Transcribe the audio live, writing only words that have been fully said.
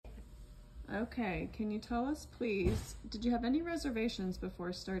Okay, can you tell us, please, did you have any reservations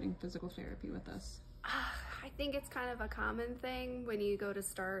before starting physical therapy with us? I think it's kind of a common thing when you go to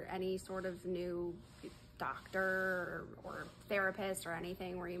start any sort of new doctor or therapist or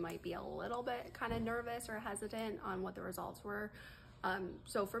anything, where you might be a little bit kind of nervous or hesitant on what the results were.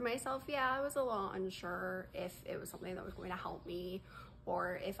 So for myself, yeah, I was a little unsure if it was something that was going to help me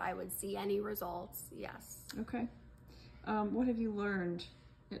or if I would see any results. Yes. Okay. What have you learned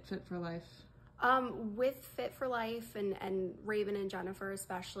at Fit for Life? With Fit for Life and Raven and Jennifer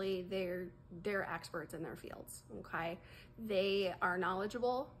especially, they're experts in their fields, okay? They are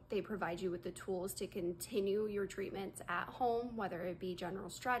knowledgeable. They provide you with the tools to continue your treatments at home, whether it be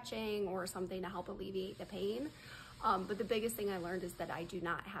general stretching or something to help alleviate the pain. But the biggest thing I learned is that I do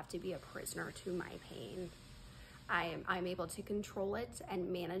not have to be a prisoner to my pain. I'm able to control it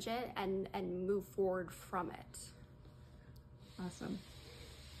and manage it and move forward from it. Awesome.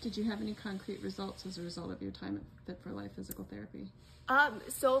 Did you have any concrete results as a result of your time at Fit for Life Physical Therapy?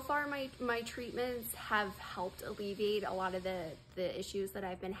 So far my treatments have helped alleviate a lot of the issues that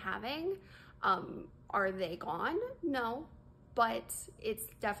I've been having. Are they gone? No, but it's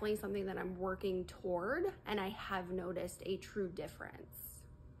definitely something that I'm working toward, and I have noticed a true difference.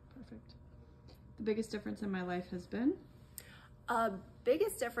 Perfect. The biggest difference in my life has been?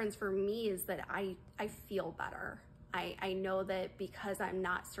 Biggest difference for me is that I feel better. I know that because I'm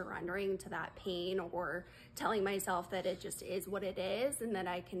not surrendering to that pain or telling myself that it just is what it is, and that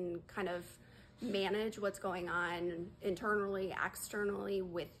I can kind of manage what's going on internally, externally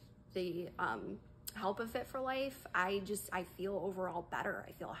with the help of Fit for Life, I feel overall better.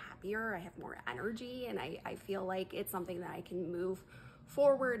 I feel happier, I have more energy, and I feel like it's something that I can move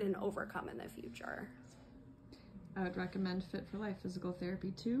forward and overcome in the future. I would recommend Fit for Life Physical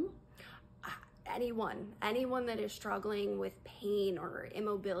Therapy to anyone that is struggling with pain or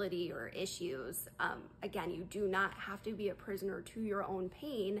immobility or issues. Again, you do not have to be a prisoner to your own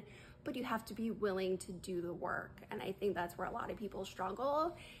pain, but you have to be willing to do the work. And I think that's where a lot of people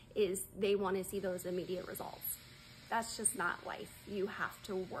struggle, is they want to see those immediate results. That's just not life. You have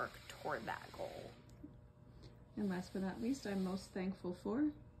to work toward that goal. And last but not least, I'm most thankful for?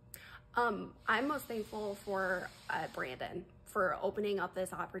 I'm most thankful for Brandon for opening up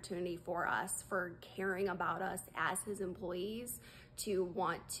this opportunity for us, for caring about us as his employees, to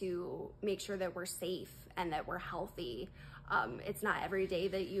want to make sure that we're safe and that we're healthy. It's not every day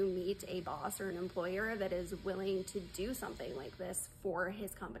that you meet a boss or an employer that is willing to do something like this for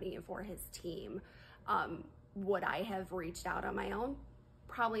his company and for his team. Would I have reached out on my own?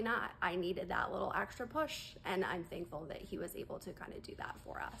 Probably not. I needed that little extra push, and I'm thankful that he was able to kind of do that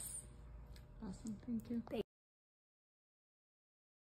for us. Awesome, thank you.